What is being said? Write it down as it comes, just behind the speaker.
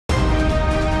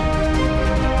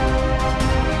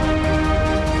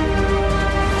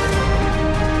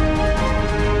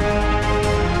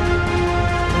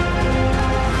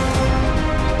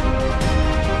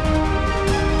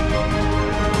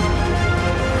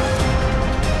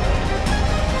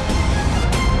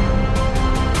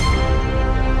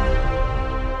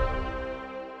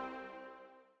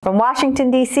From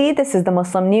Washington, D.C., this is the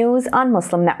Muslim News on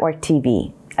Muslim Network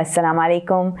TV. Assalamu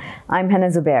alaikum, I'm Hena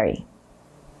Zuberi.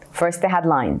 First, the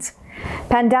headlines.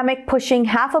 Pandemic pushing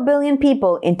 500 million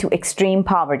people into extreme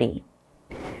poverty.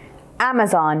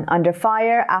 Amazon under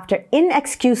fire after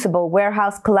inexcusable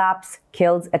warehouse collapse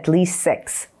kills at least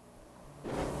 6.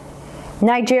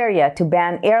 Nigeria to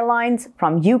ban airlines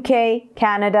from UK,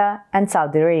 Canada, and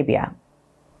Saudi Arabia.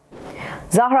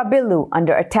 Zahra Billoo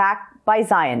under attack by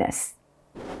Zionists.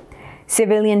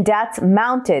 Civilian deaths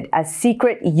mounted as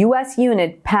secret U.S.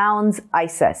 unit pounds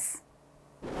ISIS.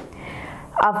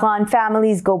 Afghan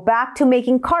families go back to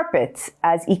making carpets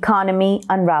as economy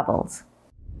unravels.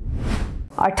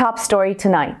 Our top story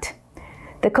tonight.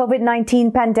 The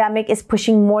COVID-19 pandemic is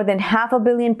pushing more than 500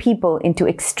 million people into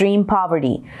extreme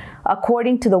poverty,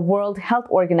 according to the World Health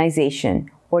Organization,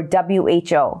 or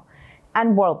WHO,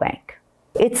 and World Bank.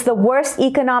 It's the worst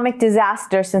economic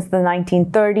disaster since the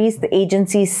 1930s, the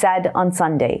agency said on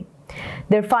Sunday.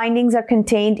 Their findings are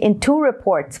contained in 2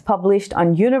 reports published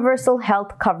on Universal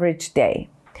Health Coverage Day.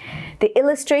 They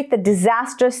illustrate the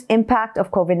disastrous impact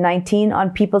of COVID-19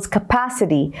 on people's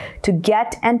capacity to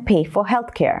get and pay for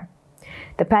healthcare.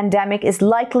 The pandemic is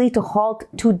likely to halt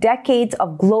 2 decades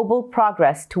of global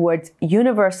progress towards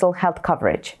universal health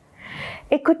coverage.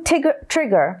 It could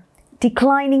trigger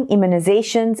declining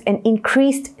immunizations and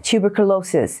increased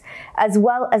tuberculosis, as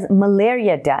well as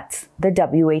malaria deaths, the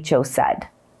WHO said.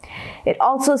 It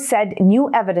also said new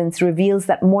evidence reveals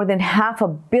that more than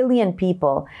 500 million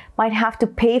people might have to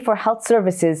pay for health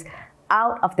services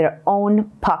out of their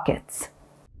own pockets.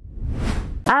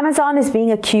 Amazon is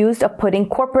being accused of putting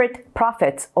corporate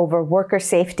profits over worker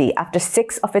safety after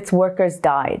 6 of its workers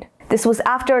died. This was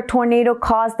after a tornado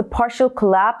caused the partial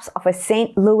collapse of a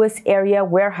St. Louis area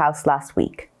warehouse last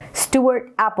week.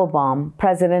 Stuart Applebaum,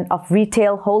 president of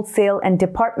Retail, Wholesale, and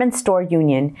Department Store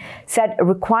Union, said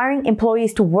requiring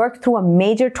employees to work through a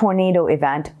major tornado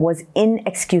event was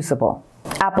inexcusable.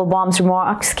 Applebaum's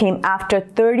remarks came after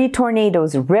 30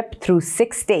 tornadoes ripped through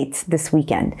 6 states this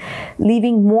weekend,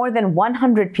 leaving more than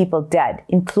 100 people dead,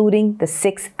 including the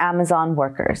 6 Amazon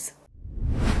workers.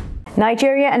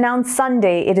 Nigeria announced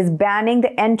Sunday it is banning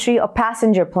the entry of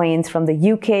passenger planes from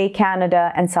the UK,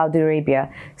 Canada, and Saudi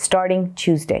Arabia starting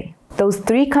Tuesday. Those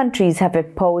 3 countries have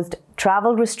imposed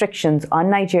travel restrictions on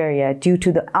Nigeria due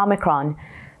to the Omicron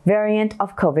variant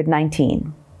of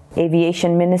COVID-19.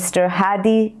 Aviation Minister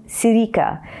Hadi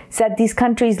Sirika said these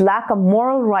countries lack a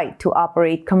moral right to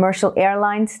operate commercial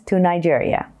airlines to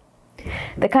Nigeria.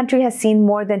 The country has seen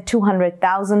more than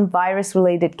 200,000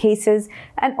 virus-related cases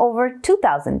and over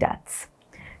 2,000 deaths.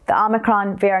 The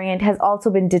Omicron variant has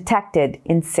also been detected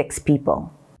in 6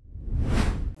 people.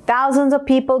 Thousands of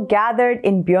people gathered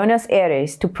in Buenos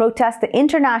Aires to protest the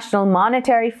International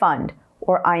Monetary Fund,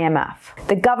 or IMF.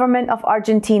 The government of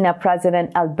Argentina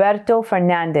President Alberto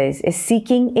Fernandez is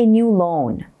seeking a new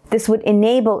loan. This would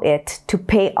enable it to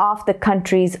pay off the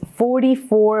country's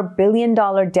 $44 billion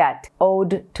debt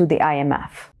owed to the IMF.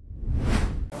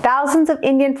 Thousands of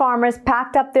Indian farmers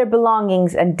packed up their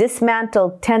belongings and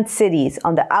dismantled tent cities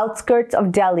on the outskirts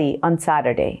of Delhi on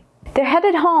Saturday. They're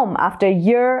headed home after a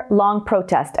year-long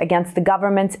protest against the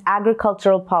government's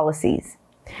agricultural policies.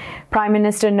 Prime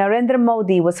Minister Narendra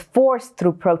Modi was forced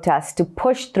through protests to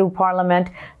push through Parliament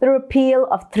the repeal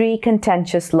of 3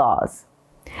 contentious laws.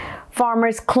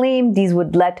 Farmers claimed these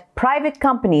would let private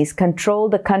companies control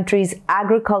the country's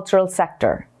agricultural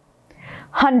sector.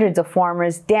 Hundreds of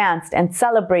farmers danced and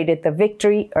celebrated the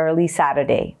victory early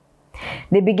Saturday.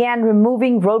 They began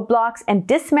removing roadblocks and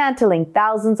dismantling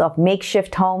thousands of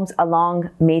makeshift homes along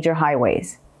major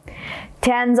highways.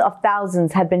 Tens of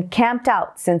thousands had been camped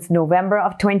out since November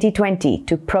of 2020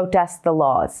 to protest the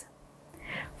laws.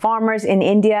 Farmers in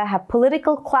India have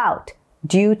political clout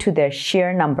due to their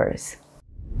sheer numbers.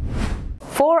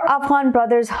 4 Afghan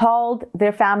brothers hauled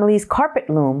their family's carpet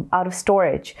loom out of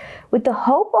storage with the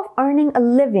hope of earning a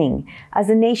living as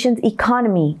the nation's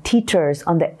economy teeters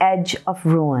on the edge of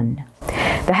ruin.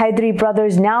 The Hydari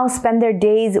brothers now spend their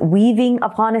days weaving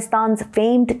Afghanistan's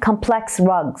famed complex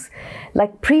rugs,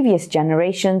 like previous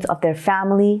generations of their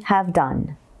family have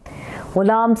done.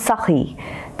 Ghulam Sakhi,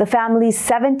 the family's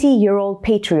 70-year-old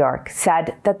patriarch,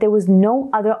 said that there was no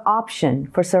other option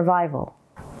for survival.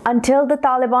 Until the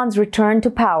Taliban's return to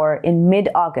power in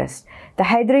mid-August, the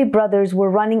Hydari brothers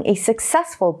were running a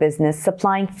successful business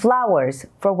supplying flowers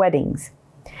for weddings.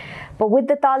 But with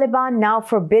the Taliban now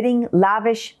forbidding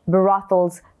lavish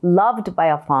brothels loved by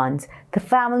Afghans, the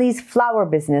family's flower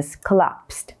business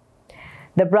collapsed.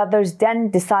 The brothers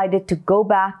then decided to go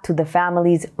back to the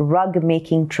family's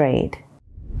rug-making trade.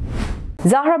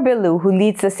 Zahra Billoo, who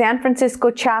leads the San Francisco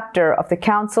chapter of the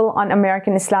Council on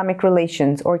American Islamic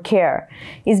Relations, or CAIR,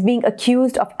 is being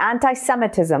accused of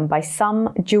anti-Semitism by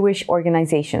some Jewish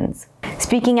organizations.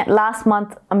 Speaking at last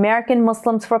month's American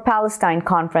Muslims for Palestine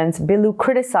conference, Billoo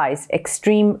criticized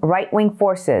extreme right-wing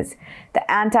forces,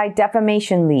 the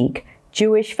Anti-Defamation League,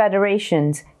 Jewish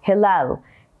federations, Hillel,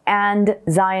 and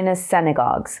Zionist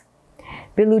synagogues.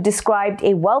 Billoo described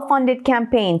a well-funded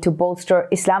campaign to bolster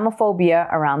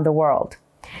Islamophobia around the world.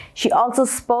 She also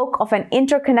spoke of an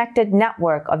interconnected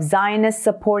network of Zionist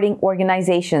supporting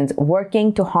organizations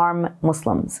working to harm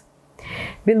Muslims.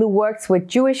 Billoo works with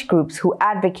Jewish groups who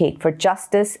advocate for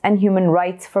justice and human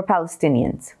rights for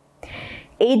Palestinians.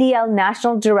 ADL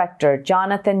National Director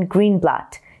Jonathan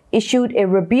Greenblatt issued a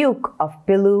rebuke of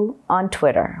Billoo on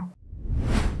Twitter.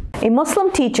 A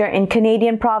Muslim teacher in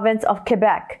Canadian province of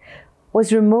Quebec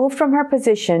was removed from her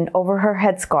position over her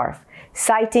headscarf,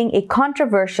 citing a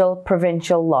controversial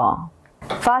provincial law.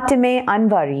 Fatimeh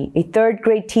Anvari, a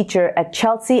third-grade teacher at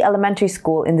Chelsea Elementary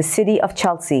School in the city of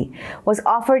Chelsea, was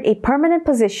offered a permanent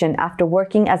position after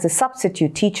working as a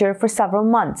substitute teacher for several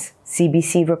months,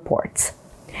 CBC reports.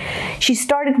 She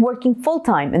started working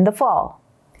full-time in the fall.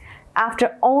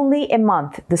 After only a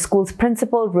month, the school's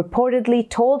principal reportedly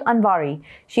told Anvari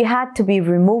she had to be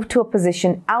removed to a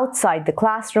position outside the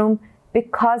classroom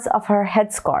because of her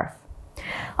headscarf.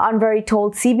 Anvari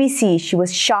told CBC she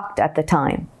was shocked at the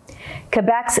time.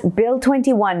 Quebec's Bill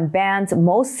 21 bans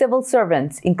most civil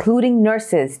servants, including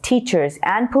nurses, teachers,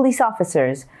 and police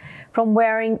officers, from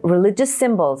wearing religious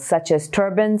symbols such as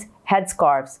turbans,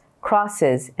 headscarves,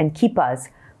 crosses, and kippas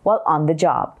while on the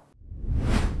job.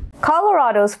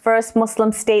 Colorado's first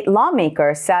Muslim state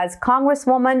lawmaker says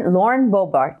Congresswoman Lauren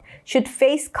Boebert should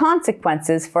face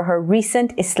consequences for her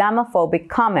recent Islamophobic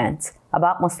comments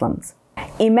about Muslims.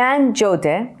 Iman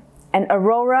Jodeh, an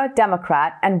Aurora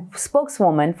Democrat and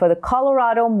spokeswoman for the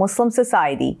Colorado Muslim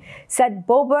Society, said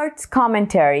Boebert's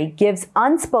commentary gives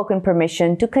unspoken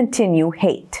permission to continue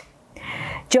hate.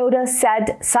 Jodeh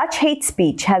said such hate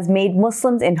speech has made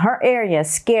Muslims in her area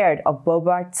scared of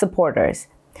Boebert supporters,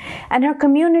 and her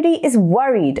community is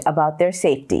worried about their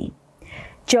safety.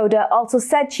 Jodeh also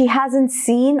said she hasn't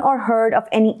seen or heard of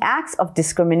any acts of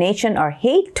discrimination or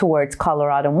hate towards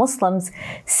Colorado Muslims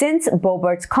since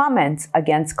Boebert's comments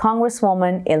against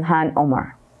Congresswoman Ilhan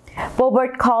Omar.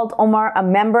 Boebert called Omar a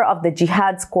member of the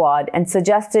Jihad Squad and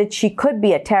suggested she could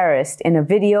be a terrorist in a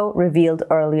video revealed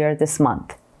earlier this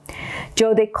month.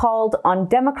 Jodeh called on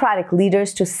Democratic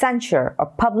leaders to censure or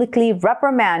publicly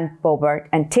reprimand Boebert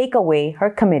and take away her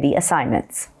committee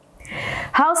assignments.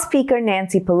 House Speaker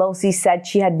Nancy Pelosi said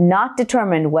she had not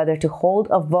determined whether to hold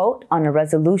a vote on a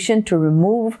resolution to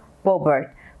remove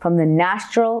Boebert from the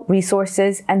Natural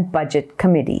Resources and Budget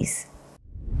Committees.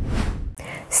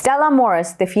 Stella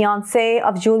Morris, the fiancée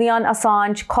of Julian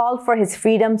Assange, called for his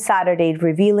freedom Saturday,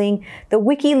 revealing the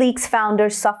WikiLeaks founder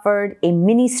suffered a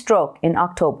mini-stroke in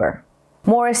October.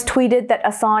 Morris tweeted that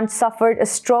Assange suffered a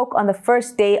stroke on the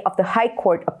first day of the High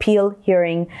Court appeal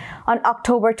hearing on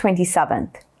October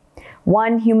 27th.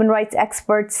 One human rights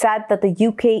expert said that the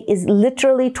UK is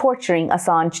literally torturing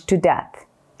Assange to death.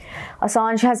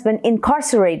 Assange has been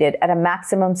incarcerated at a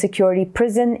maximum security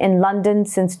prison in London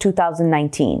since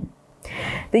 2019.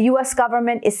 The US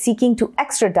government is seeking to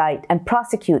extradite and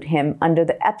prosecute him under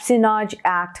the Espionage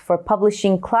Act for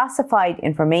publishing classified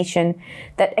information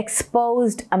that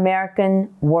exposed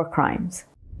American war crimes.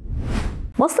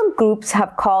 Muslim groups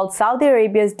have called Saudi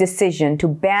Arabia's decision to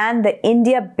ban the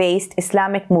India-based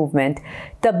Islamic movement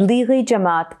Tablighi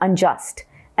Jamaat unjust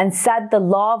and said the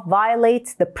law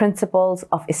violates the principles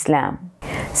of Islam.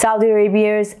 Saudi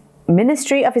Arabia's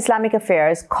Ministry of Islamic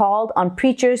Affairs called on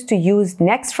preachers to use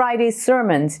next Friday's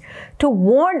sermons to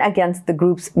warn against the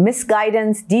group's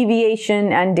misguidance,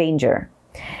 deviation, and danger.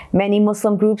 Many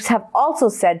Muslim groups have also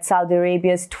said Saudi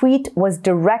Arabia's tweet was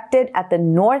directed at the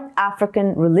North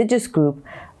African religious group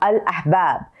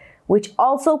Al-Ahbab, which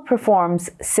also performs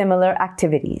similar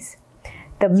activities.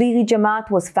 Tablighi Jamaat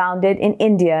was founded in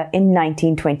India in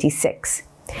 1926.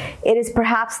 It is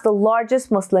perhaps the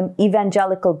largest Muslim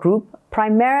evangelical group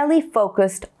primarily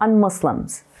focused on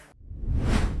Muslims.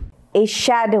 A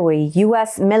shadowy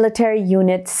U.S. military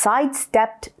unit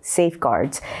sidestepped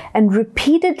safeguards and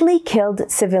repeatedly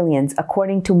killed civilians,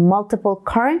 according to multiple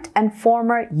current and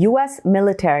former U.S.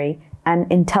 military and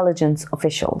intelligence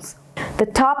officials. The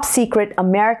top-secret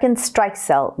American strike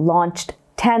cell launched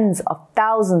tens of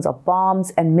thousands of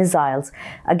bombs and missiles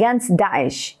against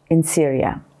Daesh in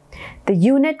Syria. The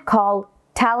unit, called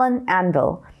Talon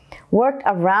Anvil, worked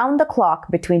around the clock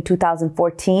between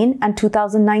 2014 and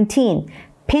 2019,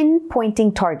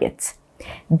 pinpointing targets.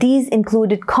 These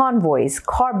included convoys,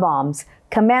 car bombs,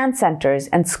 command centers,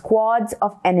 and squads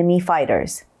of enemy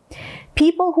fighters.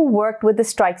 People who worked with the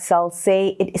strike cell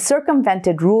say it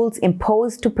circumvented rules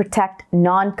imposed to protect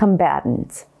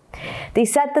non-combatants. They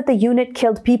said that the unit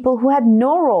killed people who had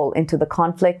no role into the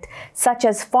conflict, such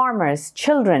as farmers,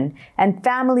 children, and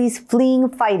families fleeing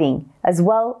fighting, as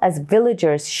well as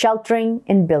villagers sheltering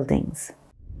in buildings.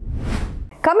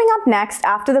 Coming up next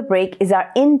after the break is our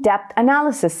in-depth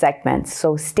analysis segment,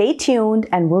 so stay tuned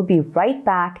and we'll be right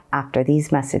back after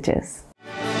these messages.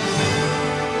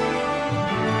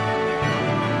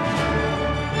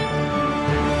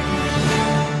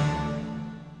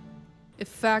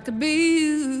 If I could be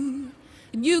you,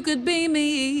 and you could be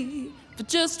me for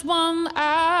just 1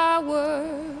 hour.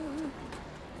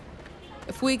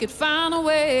 If we could find a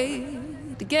way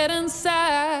to get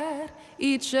inside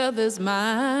each other's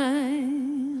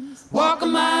minds. Walk a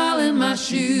mile in my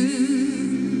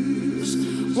shoes.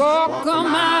 Walk a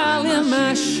mile in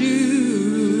my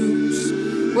shoes.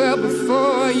 Well,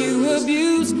 before you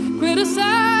abuse,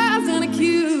 criticize, and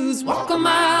accuse. Walk a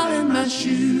mile in my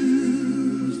shoes.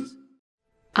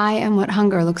 I am what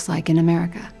hunger looks like in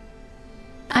America.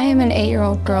 I am an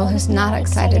 8-year-old girl who's not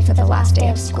excited for the last day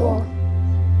of school.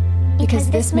 Because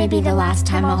this may be the last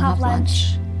time I'll have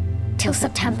lunch. Till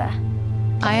September.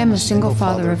 I am a single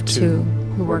father of 2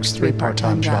 who works 3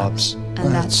 part-time jobs,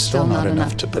 and that's still not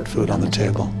enough to put food on the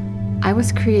table. I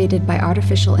was created by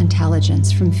artificial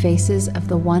intelligence from faces of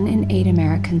the 1 in 8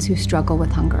 Americans who struggle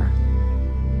with hunger.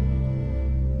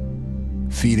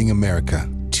 Feeding America,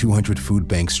 200 food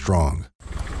banks strong.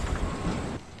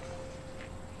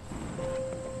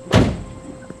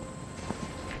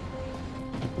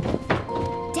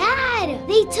 Dad,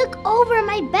 they took over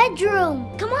my bedroom.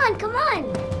 Come on, come on.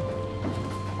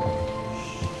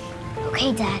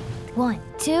 Okay, Dad. 1,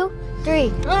 2, 3.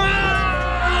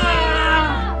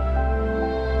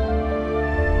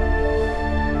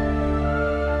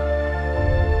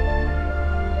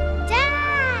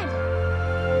 Dad!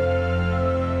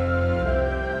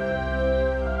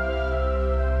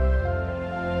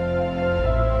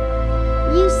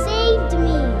 You saved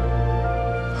me.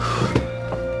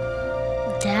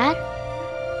 Dad?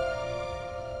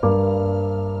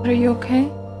 Are you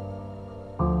okay?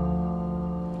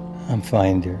 I'm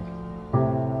fine, dear.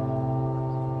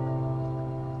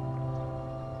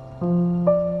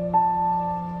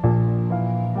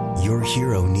 Your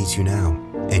hero needs you now,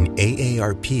 and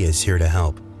AARP is here to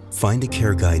help. Find the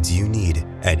care guides you need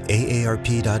at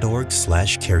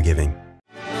aarp.org/caregiving.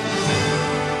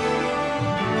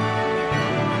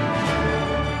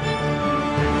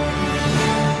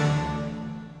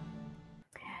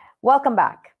 Welcome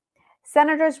back.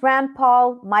 Senators Rand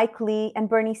Paul, Mike Lee, and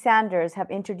Bernie Sanders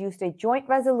have introduced a joint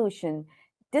resolution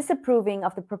disapproving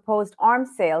of the proposed arms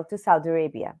sale to Saudi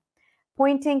Arabia,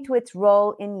 pointing to its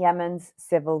role in Yemen's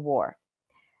civil war.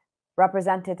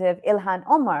 Representative Ilhan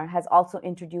Omar has also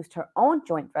introduced her own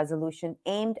joint resolution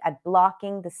aimed at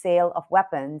blocking the sale of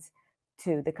weapons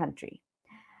to the country.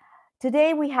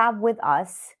 Today we have with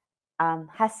us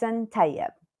Hassan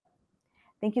Tayyab.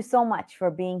 Thank you so much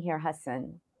for being here,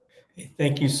 Hassan.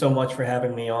 Thank you so much for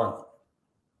having me on.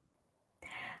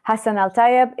 Hassan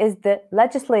Al-Tayyab is the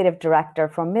Legislative Director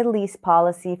for Middle East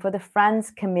Policy for the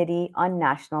Friends Committee on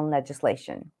National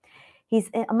Legislation. He's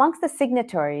amongst the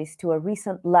signatories to a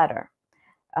recent letter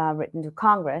written to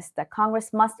Congress that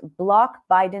Congress must block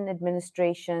Biden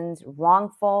administration's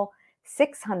wrongful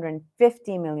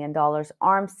 $650 million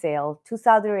arms sale to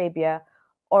Saudi Arabia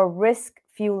or risk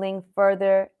fueling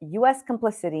further U.S.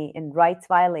 complicity in rights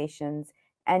violations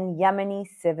and Yemeni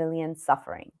civilian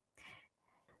suffering.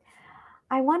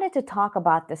 I wanted to talk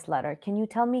about this letter. Can you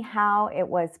tell me how it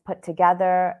was put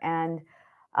together and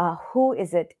who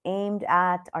is it aimed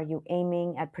at? Are you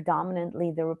aiming at predominantly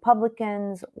the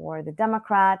Republicans or the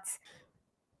Democrats?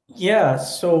 Yeah,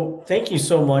 so thank you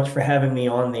so much for having me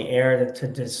on the air to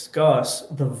discuss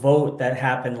the vote that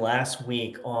happened last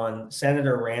week on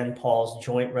Senator Rand Paul's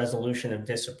joint resolution of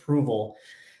disapproval.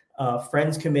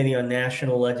 Friends Committee on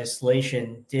National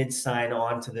Legislation did sign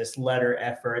on to this letter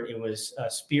effort. It was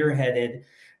spearheaded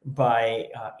by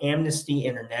Amnesty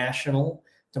International,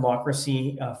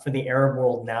 Democracy for the Arab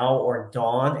World Now, or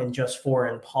DAWN, and Just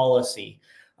Foreign Policy.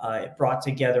 It brought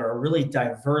together a really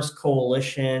diverse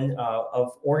coalition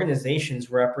of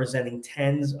organizations representing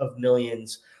tens of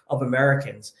millions of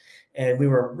Americans. And we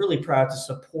were really proud to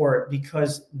support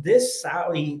because this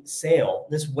Saudi sale,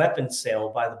 this weapons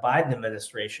sale by the Biden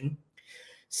administration,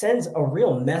 sends a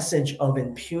real message of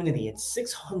impunity. It's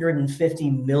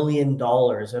 $650 million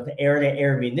of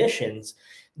air-to-air munitions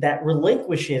that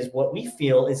relinquishes what we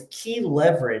feel is key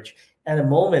leverage at a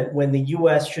moment when the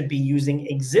U.S. should be using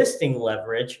existing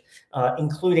leverage,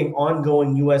 including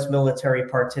ongoing U.S. military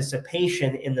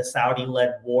participation in the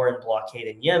Saudi-led war and blockade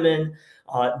in Yemen,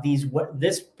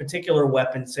 this particular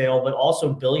weapon sale, but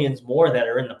also billions more that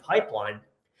are in the pipeline,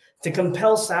 to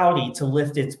compel Saudi to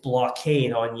lift its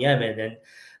blockade on Yemen.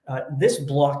 And this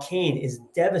blockade is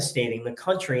devastating the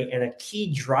country and a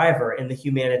key driver in the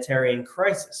humanitarian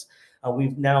crisis.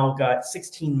 We've now got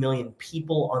 16 million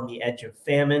people on the edge of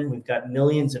famine. We've got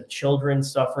millions of children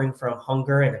suffering from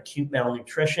hunger and acute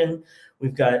malnutrition.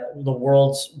 We've got the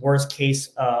world's worst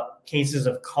cases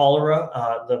of cholera,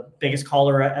 the biggest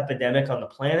cholera epidemic on the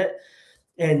planet.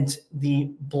 And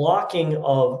the blocking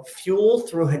of fuel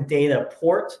through Hodeidah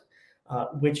port,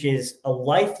 which is a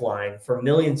lifeline for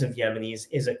millions of Yemenis,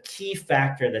 is a key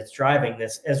factor that's driving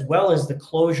this, as well as the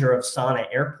closure of Sana'a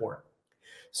airport.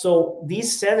 So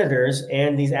these senators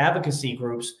and these advocacy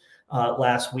groups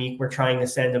last week were trying to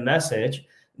send a message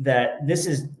that this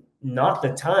is not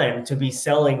the time to be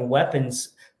selling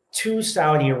weapons to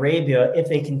Saudi Arabia if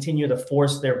they continue to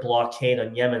force their blockade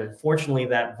on Yemen. Unfortunately,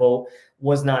 that vote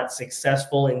was not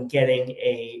successful in getting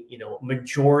a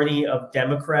majority of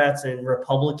Democrats and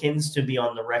Republicans to be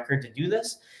on the record to do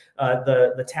this.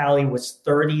 The tally was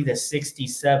 30 to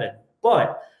 67.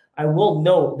 But I will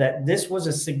note that this was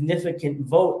a significant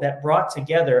vote that brought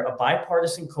together a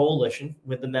bipartisan coalition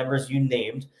with the members you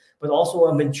named, but also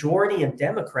a majority of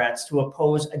Democrats to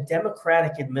oppose a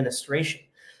Democratic administration.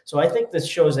 So I think this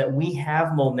shows that we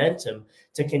have momentum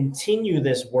to continue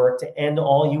this work to end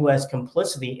all U.S.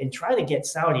 complicity and try to get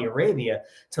Saudi Arabia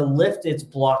to lift its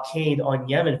blockade on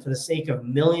Yemen for the sake of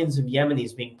millions of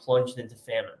Yemenis being plunged into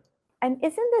famine. And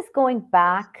isn't this going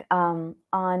back on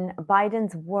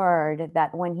Biden's word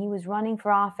that when he was running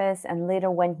for office and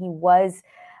later when he was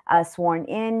sworn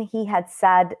in, he had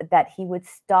said that he would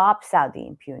stop Saudi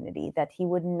impunity, that he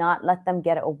would not let them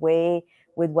get away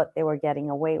with what they were getting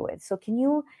away with. So can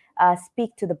you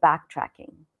speak to the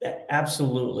backtracking?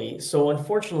 Absolutely. So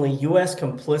unfortunately, U.S.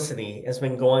 complicity has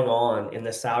been going on in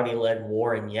the Saudi-led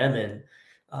war in Yemen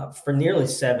for nearly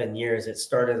 7 years. It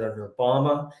started under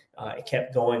Obama, it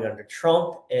kept going under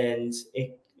Trump, and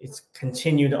it's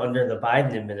continued under the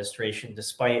Biden administration,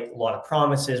 despite a lot of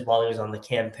promises while he was on the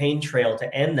campaign trail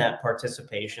to end that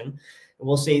participation.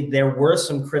 We'll say there were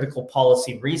some critical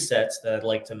policy resets that I'd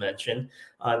like to mention.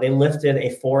 They lifted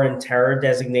a foreign terror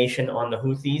designation on the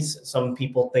Houthis. Some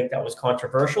people think that was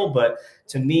controversial, but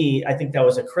to me, I think that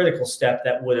was a critical step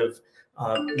that would have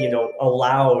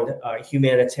allowed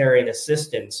humanitarian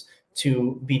assistance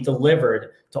to be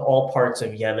delivered to all parts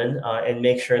of Yemen and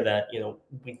make sure that,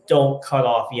 we don't cut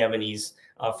off Yemenis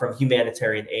from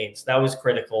humanitarian aid. So that was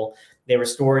critical. They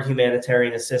restored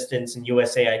humanitarian assistance and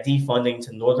USAID funding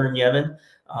to northern Yemen.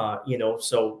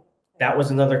 So that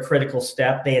was another critical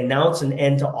step. They announced an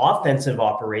end to offensive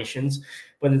operations,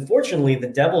 but unfortunately, the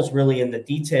devil's really in the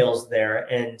details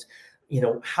there. And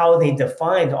how they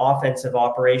defined offensive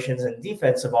operations and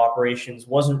defensive operations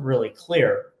wasn't really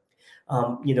clear.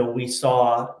 We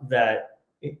saw that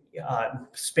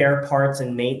spare parts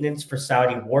and maintenance for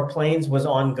Saudi warplanes was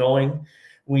ongoing.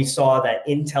 We saw that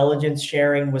intelligence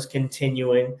sharing was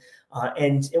continuing.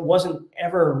 And it wasn't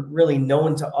ever really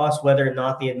known to us whether or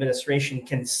not the administration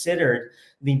considered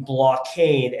the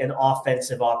blockade an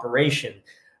offensive operation.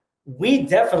 We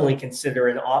definitely consider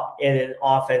an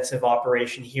offensive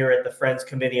operation here at the Friends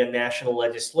Committee on National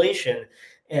Legislation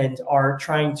and are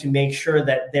trying to make sure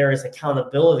that there is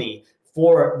accountability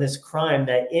for this crime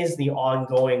that is the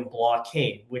ongoing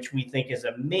blockade, which we think is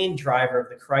a main driver of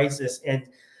the crisis and,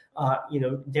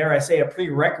 dare I say, a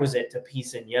prerequisite to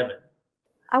peace in Yemen.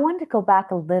 I want to go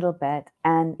back a little bit,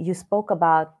 and you spoke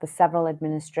about the several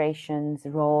administrations'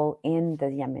 role in the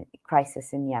Yemen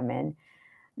crisis in Yemen.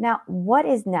 Now, what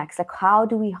is next? Like, how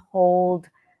do we hold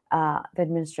the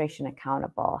administration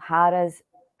accountable?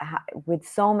 With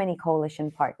so many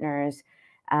coalition partners,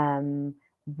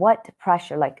 what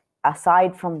pressure,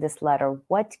 aside from this letter,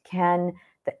 what can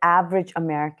the average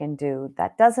American do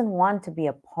that doesn't want to be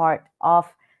a part of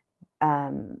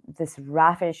this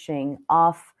ravishing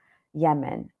of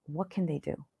Yemen? What can they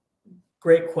do?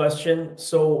 Great question.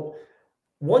 So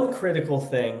one critical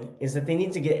thing is that they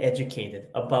need to get educated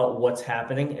about what's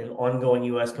happening and ongoing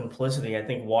U.S. complicity. I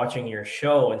think watching your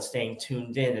show and staying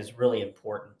tuned in is really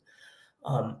important.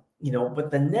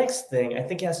 But the next thing I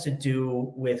think has to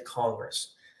do with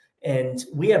Congress. And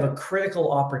we have a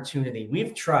critical opportunity.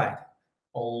 We've tried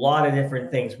a lot of different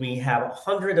things. We have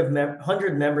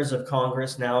 100 members of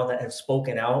Congress now that have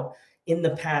spoken out in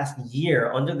the past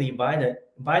year under the Biden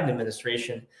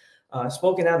administration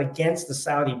spoken out against the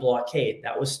Saudi blockade.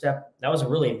 That was a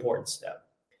really important step.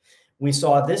 We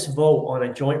saw this vote on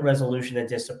a joint resolution of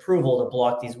disapproval to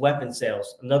block these weapon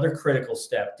sales. Another critical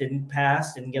step. Didn't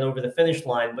pass, didn't get over the finish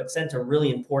line, but sent a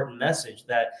really important message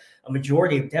that a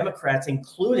majority of Democrats,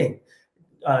 including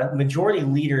Majority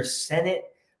Leader Senator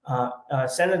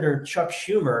Chuck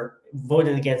Schumer,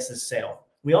 voted against this sale.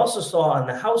 We also saw on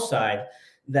the House side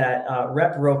that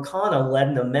Rep. Ro Khanna led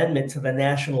an amendment to the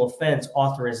National Defense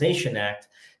Authorization Act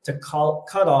to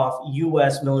cut off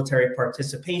U.S. military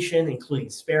participation, including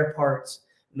spare parts,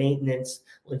 maintenance,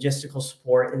 logistical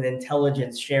support, and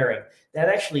intelligence sharing. That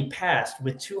actually passed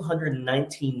with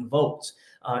 219 votes,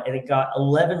 and it got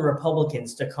 11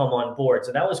 Republicans to come on board.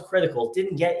 So that was critical.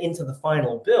 Didn't get into the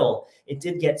final bill. It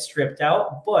did get stripped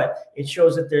out, but it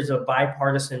shows that there's a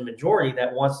bipartisan majority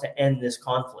that wants to end this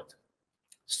conflict.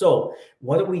 So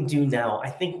what do we do now? I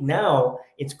think now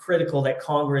it's critical that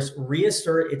Congress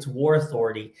reassert its war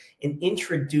authority and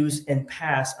introduce and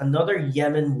pass another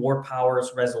Yemen War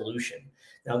Powers resolution.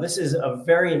 Now, this is a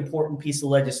very important piece of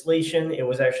legislation. It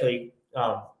was actually,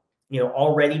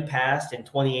 already passed in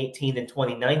 2018 and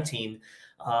 2019.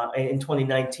 In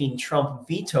 2019, Trump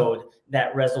vetoed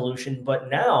that resolution, but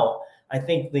now I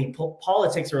think the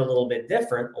politics are a little bit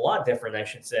different, a lot different, I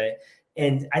should say.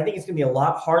 And I think it's going to be a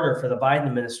lot harder for the Biden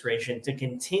administration to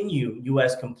continue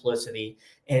U.S. complicity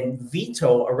and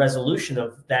veto a resolution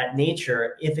of that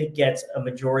nature if it gets a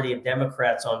majority of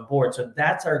Democrats on board. So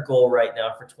that's our goal right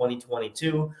now for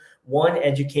 2022. One,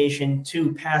 education.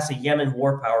 Two, pass a Yemen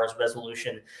War Powers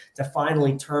resolution to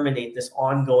finally terminate this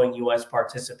ongoing U.S.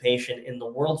 participation in the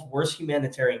world's worst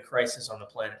humanitarian crisis on the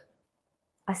planet.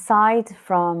 Aside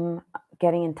from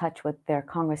getting in touch with their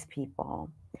congresspeople,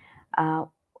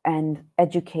 and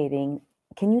educating,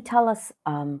 can you tell us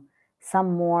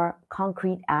some more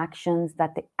concrete actions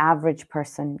that the average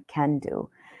person can do?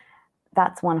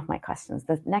 That's one of my questions.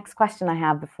 The next question I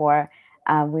have before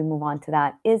we move on to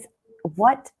that is,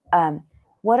 what are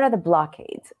the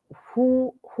blockades?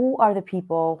 Who are the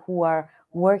people who are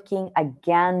working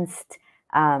against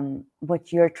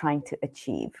what you're trying to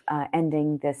achieve,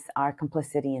 ending our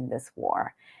complicity in this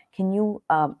war? Can you,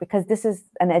 because this is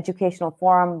an educational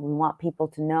forum, we want people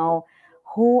to know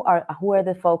who are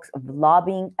the folks of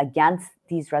lobbying against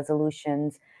these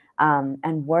resolutions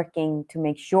and working to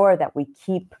make sure that we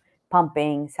keep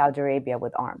pumping Saudi Arabia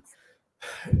with arms?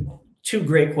 Two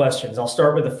great questions. I'll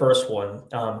start with the first one,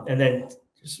 and then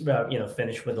just about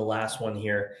finish with the last one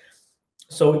here.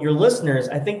 So your listeners,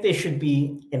 I think they should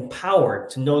be empowered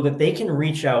to know that they can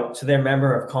reach out to their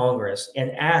member of Congress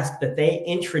and ask that they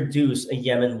introduce a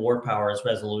Yemen War Powers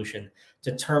resolution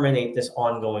to terminate this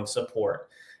ongoing support.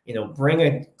 Bring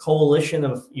a coalition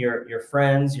of your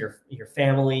friends, your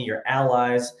family, your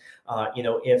allies.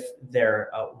 If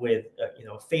they're with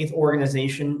a faith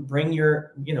organization, bring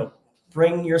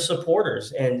your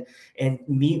supporters and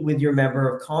meet with your member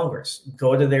of Congress.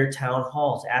 Go to their town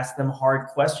halls, ask them hard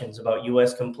questions about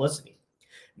U.S. complicity.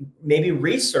 Maybe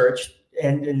research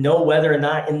and know whether or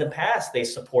not in the past they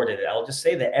supported it. I'll just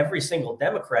say that every single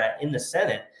Democrat in the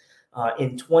Senate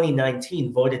in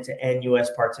 2019 voted to end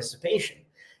U.S. participation.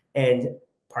 And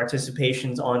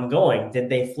participation's ongoing. Did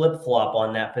they flip-flop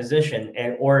on that position,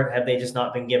 or have they just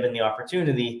not been given the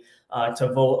opportunity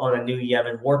to vote on a new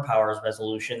Yemen War Powers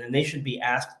resolution? And they should be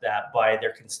asked that by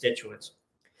their constituents.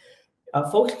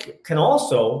 Folks can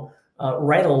also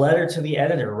write a letter to the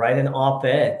editor, write an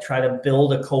op-ed, try to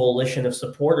build a coalition of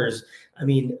supporters. I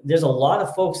mean, there's a lot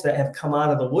of folks that have come out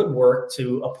of the woodwork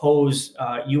to oppose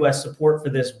U.S. support for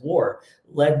this war,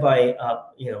 led by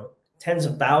tens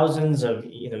of thousands of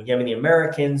Yemeni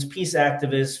Americans, peace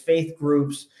activists, faith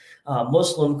groups,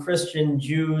 Muslim, Christian,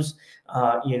 Jews,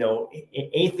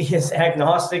 atheists,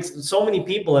 agnostics. So many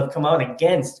people have come out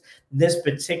against this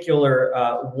particular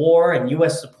war and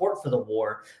U.S. support for the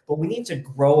war. But we need to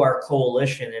grow our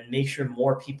coalition and make sure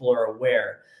more people are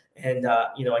aware. And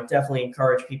I definitely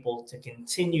encourage people to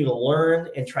continue to learn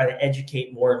and try to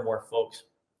educate more and more folks.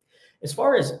 As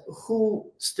far as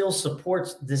who still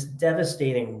supports this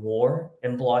devastating war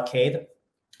and blockade,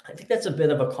 I think that's a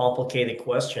bit of a complicated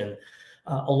question.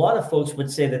 A lot of folks would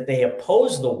say that they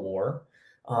oppose the war,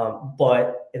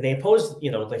 but they oppose,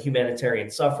 the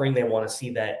humanitarian suffering. They want to see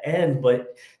that end,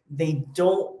 but they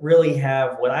don't really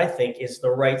have what I think is the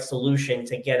right solution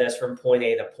to get us from point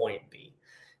A to point B.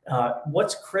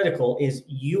 What's critical is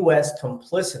U.S.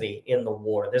 complicity in the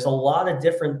war. There's a lot of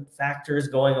different factors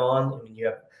going on. I mean, you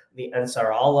have the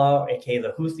Ansar Allah, aka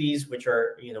the Houthis, which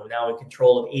are now in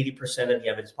control of 80% of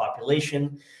Yemen's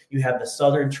population. You have the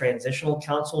Southern Transitional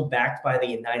Council backed by the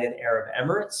United Arab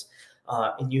Emirates,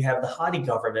 and you have the Hadi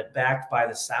government backed by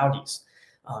the Saudis.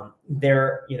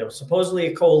 They're, supposedly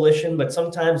a coalition, but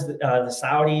sometimes the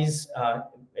Saudis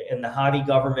and the Hadi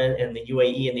government and the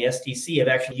UAE and the STC have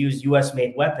actually used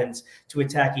US-made weapons to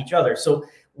attack each other. So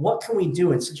what can we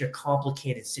do in such a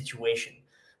complicated situation?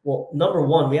 Well, number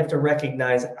one, we have to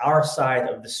recognize our side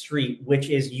of the street, which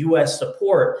is US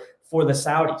support for the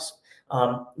Saudis.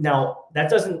 Now, that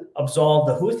doesn't absolve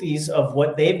the Houthis of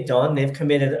what they've done. They've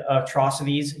committed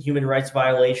atrocities, human rights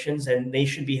violations, and they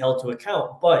should be held to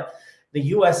account. But the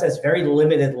U.S. has very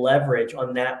limited leverage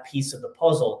on that piece of the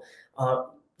puzzle.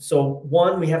 So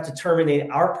one, we have to terminate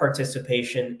our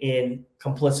participation in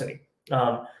complicity.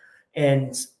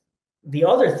 And the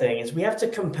other thing is we have to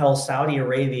compel Saudi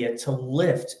Arabia to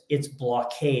lift its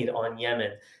blockade on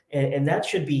Yemen. And that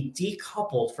should be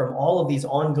decoupled from all of these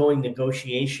ongoing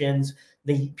negotiations.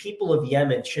 The people of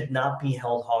Yemen should not be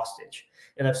held hostage.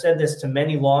 And I've said this to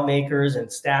many lawmakers and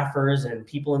staffers and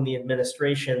people in the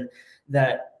administration,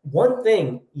 that one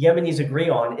thing Yemenis agree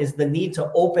on is the need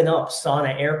to open up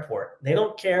Sana'a airport. They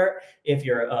don't care if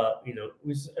you're,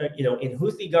 in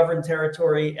Houthi-governed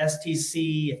territory,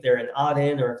 STC, if they're in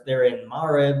Aden or if they're in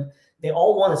Marib. They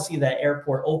all want to see that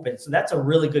airport open. So that's a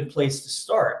really good place to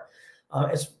start.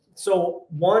 So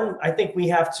one, I think we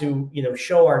have to,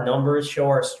 show our numbers, show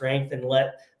our strength, and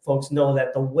let folks know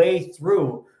that the way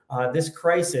through this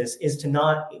crisis is to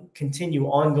not continue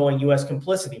ongoing U.S.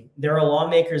 complicity. There are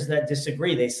lawmakers that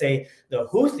disagree. They say the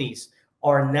Houthis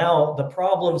are now the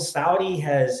problem. Saudi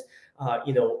has,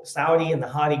 Saudi and the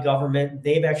Hadi government,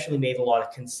 they've actually made a lot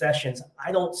of concessions.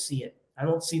 I don't see it. I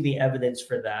don't see the evidence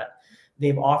for that.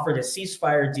 They've offered a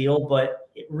ceasefire deal, but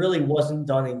it really wasn't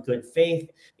done in good faith.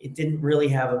 It didn't really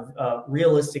have a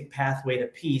realistic pathway to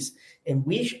peace. And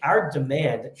our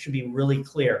demand should be really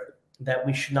clear that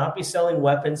we should not be selling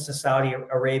weapons to Saudi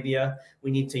Arabia. We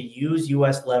need to use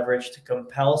U.S. leverage to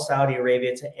compel Saudi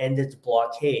Arabia to end its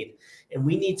blockade. And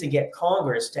we need to get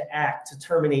Congress to act to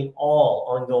terminate all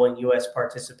ongoing U.S.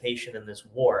 participation in this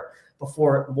war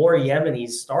before more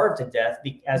Yemenis starve to death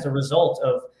as a result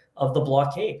of the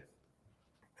blockade.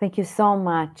 Thank you so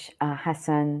much,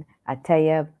 Hassan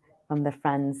Atayeb from the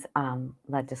Friends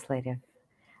Legislative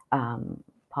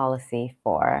Policy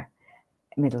for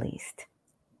Middle East.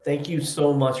 Thank you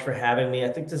so much for having me. I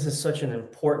think this is such an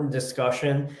important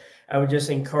discussion. I would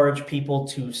just encourage people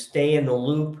to stay in the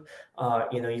loop.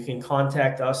 You can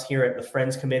contact us here at the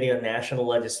Friends Committee on National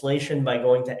Legislation by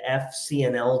going to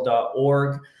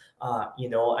fcnl.org.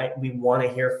 We want to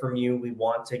hear from you. We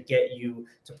want to get you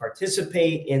to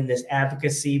participate in this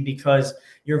advocacy because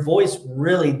your voice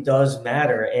really does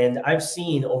matter. And I've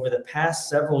seen over the past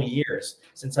several years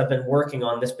since I've been working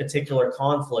on this particular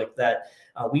conflict that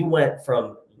we went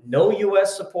from no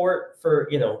U.S. support for,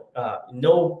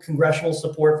 no congressional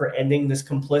support for ending this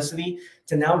complicity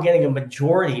to now getting a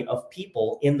majority of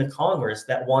people in the Congress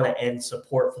that want to end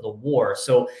support for the war.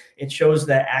 So it shows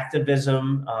that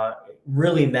activism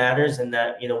really matters and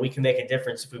that, we can make a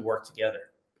difference if we work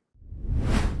together.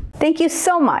 Thank you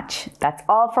so much. That's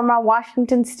all from our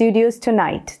Washington studios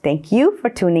tonight. Thank you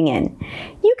for tuning in.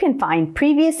 You can find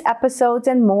previous episodes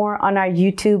and more on our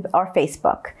YouTube or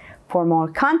Facebook. For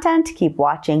more content, keep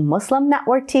watching Muslim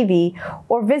Network TV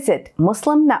or visit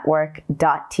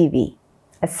muslimnetwork.tv.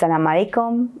 Assalamu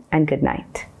alaikum and good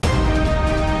night.